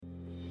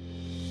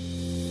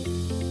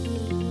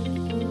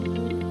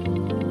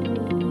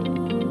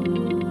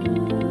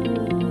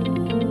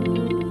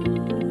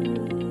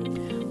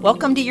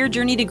Welcome to Your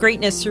Journey to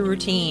Greatness Through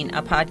Routine,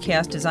 a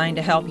podcast designed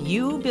to help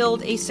you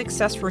build a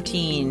success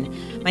routine.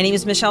 My name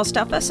is Michelle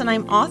Steffes, and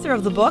I'm author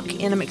of the book,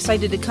 and I'm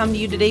excited to come to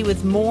you today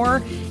with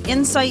more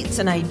insights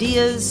and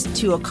ideas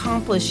to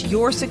accomplish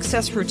your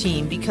success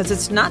routine, because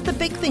it's not the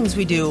big things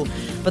we do,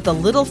 but the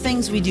little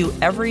things we do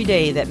every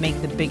day that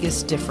make the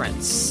biggest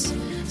difference.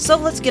 So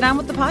let's get on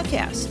with the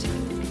podcast.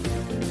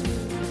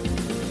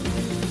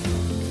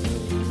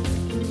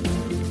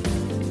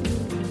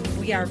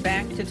 We are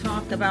back to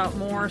talk about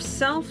more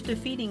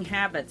self-defeating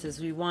habits as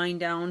we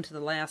wind down to the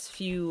last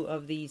few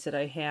of these that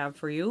I have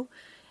for you.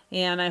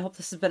 And I hope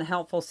this has been a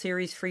helpful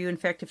series for you. In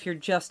fact, if you're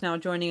just now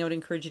joining, I would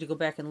encourage you to go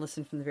back and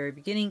listen from the very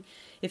beginning.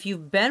 If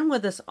you've been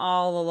with us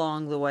all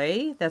along the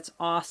way, that's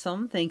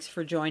awesome. Thanks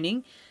for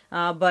joining.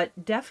 But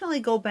definitely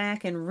go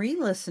back and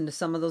re-listen to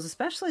some of those,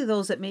 especially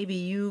those that maybe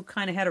you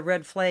kind of had a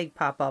red flag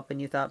pop up and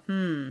you thought,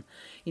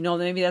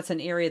 maybe that's an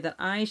area that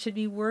I should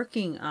be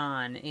working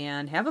on.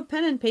 And have a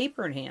pen and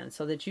paper in hand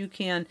so that you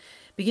can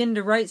begin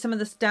to write some of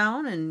this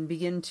down and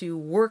begin to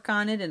work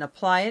on it and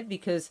apply it,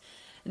 because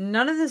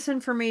none of this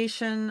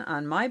information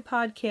on my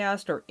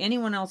podcast or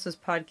anyone else's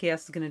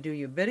podcast is going to do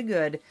you a bit of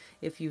good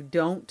if you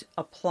don't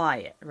apply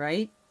it,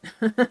 right?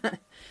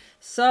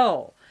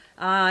 So,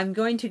 I'm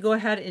going to go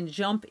ahead and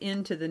jump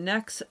into the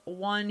next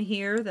one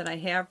here that I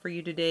have for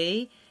you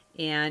today,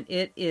 and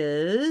it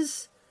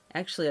is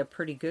actually a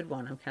pretty good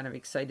one. I'm kind of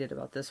excited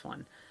about this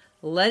one.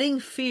 Letting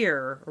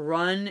fear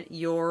run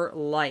your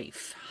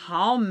life.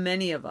 How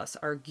many of us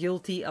are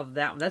guilty of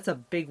that one? That's a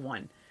big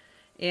one.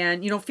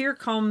 And, fear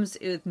comes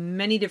with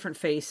many different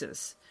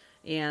faces.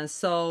 And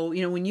so,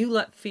 when you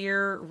let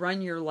fear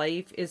run your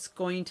life, it's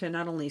going to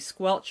not only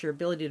squelch your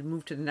ability to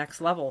move to the next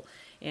level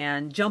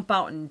and jump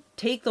out and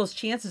take those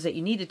chances that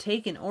you need to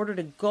take in order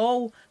to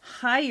go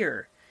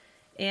higher.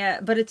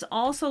 But it's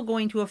also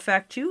going to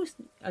affect you.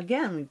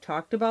 Again, we've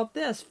talked about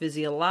this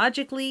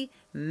physiologically,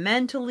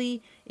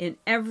 mentally, in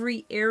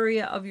every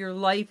area of your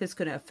life. It's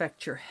going to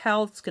affect your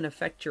health. It's going to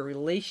affect your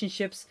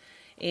relationships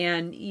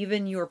and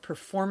even your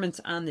performance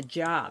on the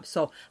job.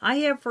 So I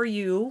have for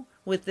you,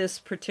 with this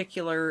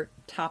particular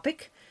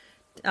topic,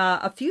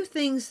 a few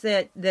things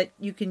that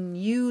you can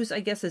use,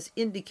 I guess, as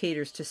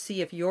indicators to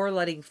see if you're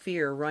letting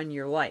fear run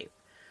your life.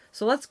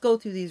 So let's go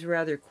through these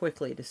rather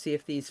quickly to see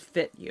if these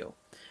fit you.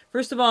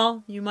 First of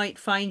all, you might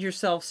find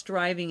yourself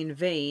striving in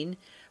vain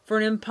for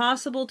an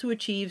impossible to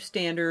achieve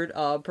standard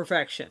of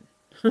perfection.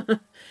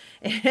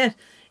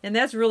 And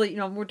that's really,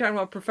 we're talking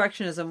about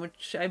perfectionism,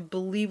 which I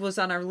believe was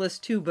on our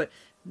list too, but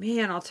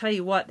man, I'll tell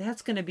you what,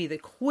 that's going to be the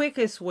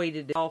quickest way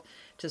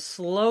to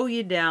slow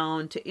you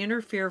down, to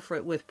interfere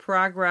with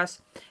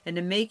progress, and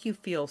to make you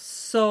feel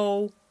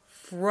so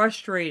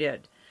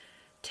frustrated.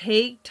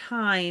 Take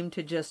time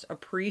to just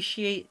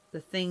appreciate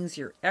the things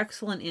you're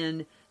excellent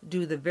in,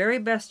 do the very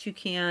best you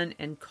can,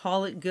 and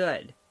call it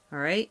good. All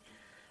right?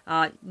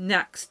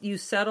 Next, you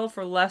settle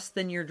for less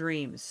than your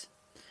dreams.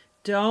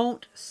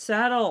 Don't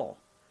settle.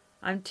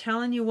 I'm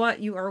telling you what,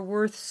 you are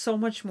worth so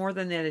much more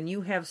than that, and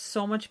you have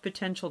so much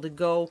potential to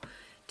go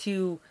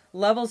to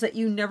levels that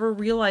you never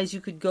realized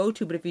you could go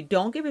to. But if you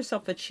don't give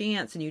yourself a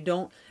chance and you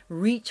don't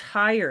reach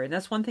higher, and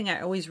that's one thing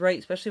I always write,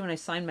 especially when I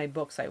sign my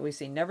books, I always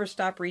say, never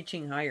stop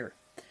reaching higher.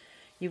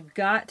 You've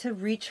got to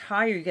reach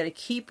higher. You got to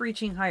keep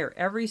reaching higher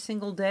every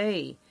single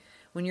day.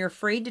 When you're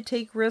afraid to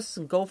take risks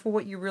and go for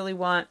what you really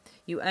want,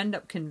 you end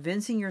up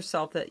convincing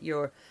yourself that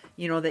your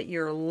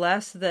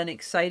less than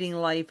exciting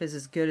life is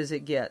as good as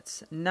it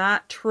gets.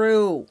 Not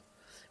true.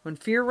 When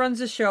fear runs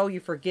the show,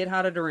 you forget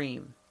how to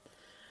dream.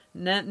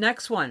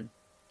 Next one.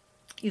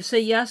 You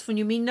say yes when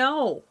you mean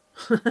no.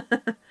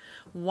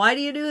 Why do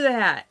you do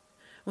that?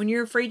 When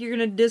you're afraid you're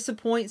going to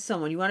disappoint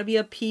someone, you want to be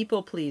a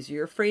people pleaser,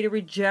 you're afraid of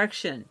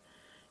rejection,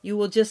 you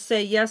will just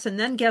say yes, and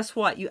then guess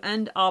what? You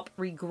end up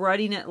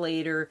regretting it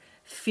later,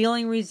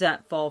 feeling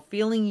resentful,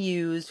 feeling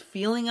used,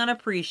 feeling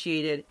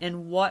unappreciated,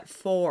 and what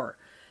for?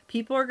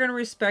 People are going to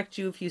respect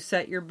you if you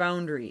set your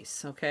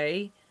boundaries,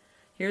 okay?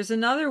 Here's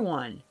another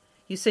one.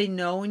 You say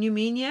no when you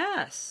mean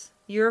yes.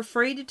 You're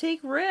afraid to take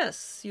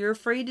risks. You're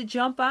afraid to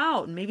jump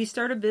out and maybe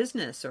start a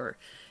business or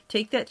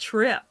take that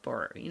trip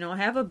or,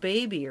 have a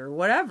baby or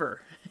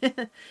whatever.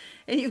 And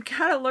you've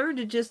got to learn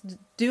to just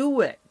do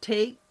it.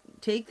 Take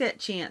that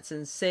chance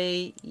and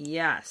say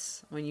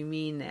yes when you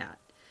mean that.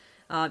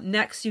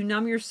 Next, you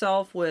numb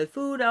yourself with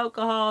food,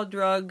 alcohol,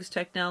 drugs,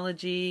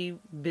 technology,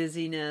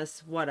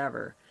 busyness,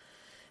 whatever.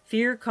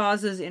 Fear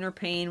causes inner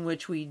pain,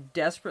 which we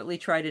desperately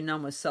try to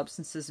numb with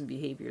substances and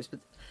behaviors.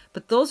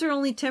 But those are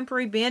only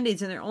temporary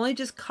band-aids, and they're only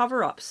just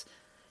cover-ups.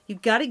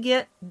 You've got to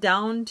get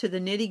down to the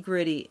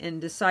nitty-gritty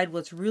and decide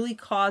what's really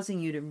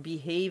causing you to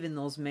behave in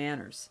those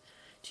manners.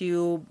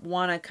 To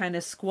want to kind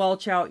of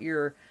squelch out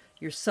your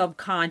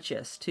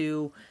subconscious,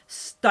 to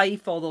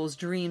stifle those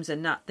dreams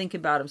and not think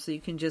about them so you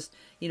can just,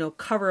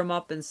 cover them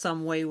up in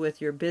some way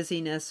with your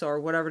busyness or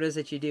whatever it is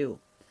that you do.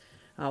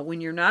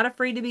 When you're not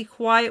afraid to be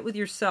quiet with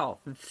yourself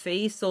and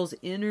face those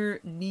inner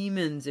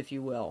demons, if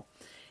you will,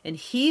 and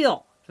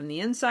heal from the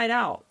inside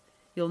out,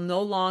 you'll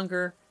no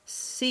longer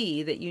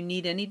see that you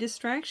need any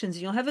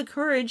distractions. You'll have the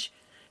courage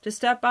to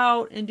step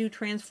out and do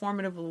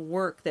transformative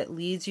work that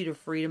leads you to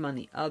freedom on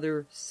the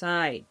other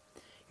side.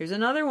 Here's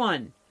another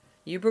one.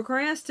 You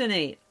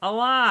procrastinate a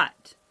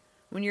lot.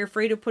 When you're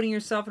afraid of putting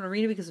yourself in an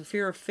arena because of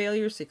fear of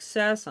failure,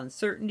 success,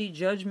 uncertainty,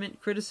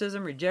 judgment,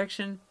 criticism,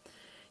 rejection,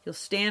 you'll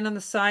stand on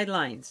the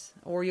sidelines,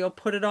 or you'll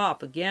put it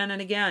off again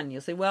and again.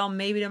 You'll say, well,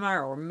 maybe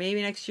tomorrow, or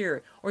maybe next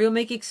year, or you'll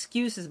make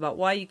excuses about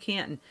why you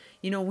can't.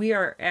 And, we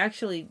are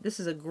actually, this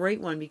is a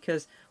great one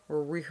because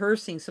we're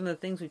rehearsing some of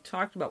the things we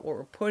talked about, what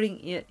we're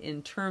putting it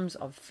in terms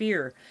of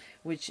fear,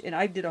 and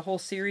I did a whole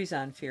series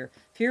on fear.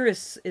 Fear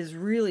is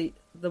really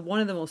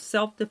one of the most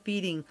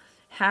self-defeating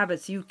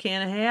habits you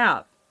can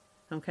have.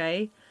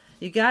 Okay?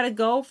 You got to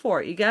go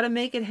for it. You got to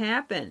make it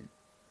happen.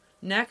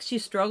 Next, you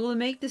struggle to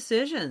make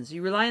decisions.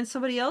 You rely on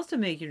somebody else to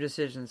make your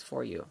decisions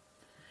for you.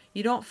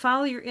 You don't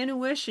follow your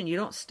intuition. You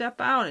don't step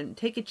out and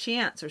take a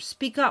chance or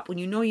speak up when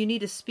you know you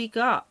need to speak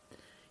up.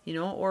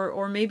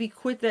 Or maybe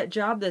quit that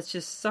job that's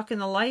just sucking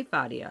the life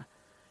out of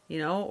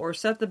you. Or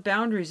set the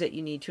boundaries that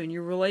you need to in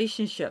your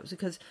relationships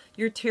because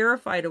you're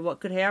terrified of what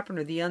could happen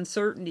or the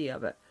uncertainty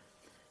of it.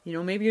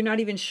 Maybe you're not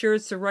even sure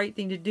it's the right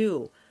thing to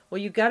do. Well,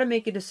 you've got to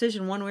make a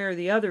decision one way or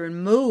the other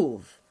and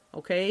move.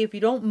 Okay? If you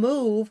don't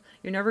move,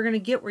 you're never going to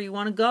get where you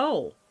want to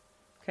go.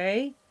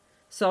 Okay?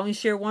 So I'm going to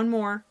share one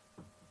more.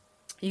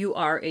 You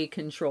are a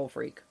control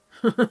freak.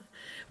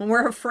 When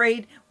we're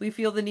afraid, we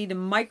feel the need to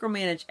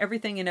micromanage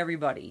everything and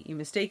everybody. You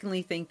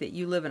mistakenly think that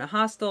you live in a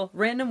hostile,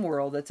 random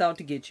world that's out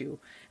to get you.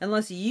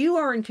 Unless you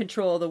are in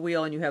control of the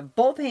wheel and you have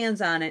both hands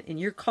on it and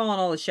you're calling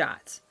all the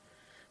shots.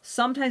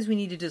 Sometimes we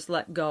need to just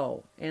let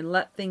go and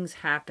let things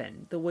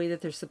happen the way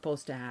that they're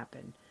supposed to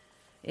happen.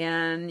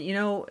 And,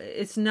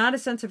 it's not a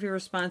sense of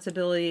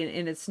irresponsibility,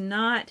 and it's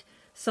not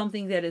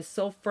something that is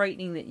so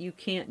frightening that you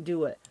can't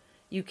do it.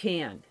 You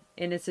can.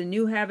 And it's a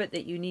new habit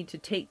that you need to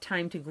take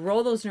time to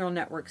grow those neural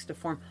networks to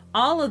form.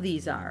 All of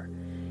these are.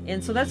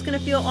 And so that's going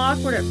to feel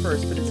awkward at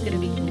first, but it's going to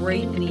be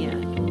great in the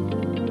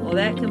end. Well,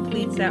 that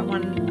completes that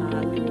one.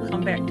 We will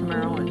come back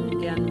tomorrow and,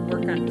 again,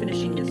 work on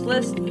finishing this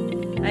list.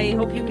 I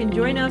hope you can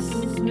join us.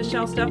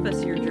 Michelle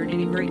Steffes, your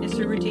journey to greatness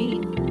and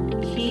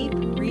routine.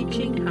 Keep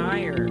reaching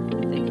higher.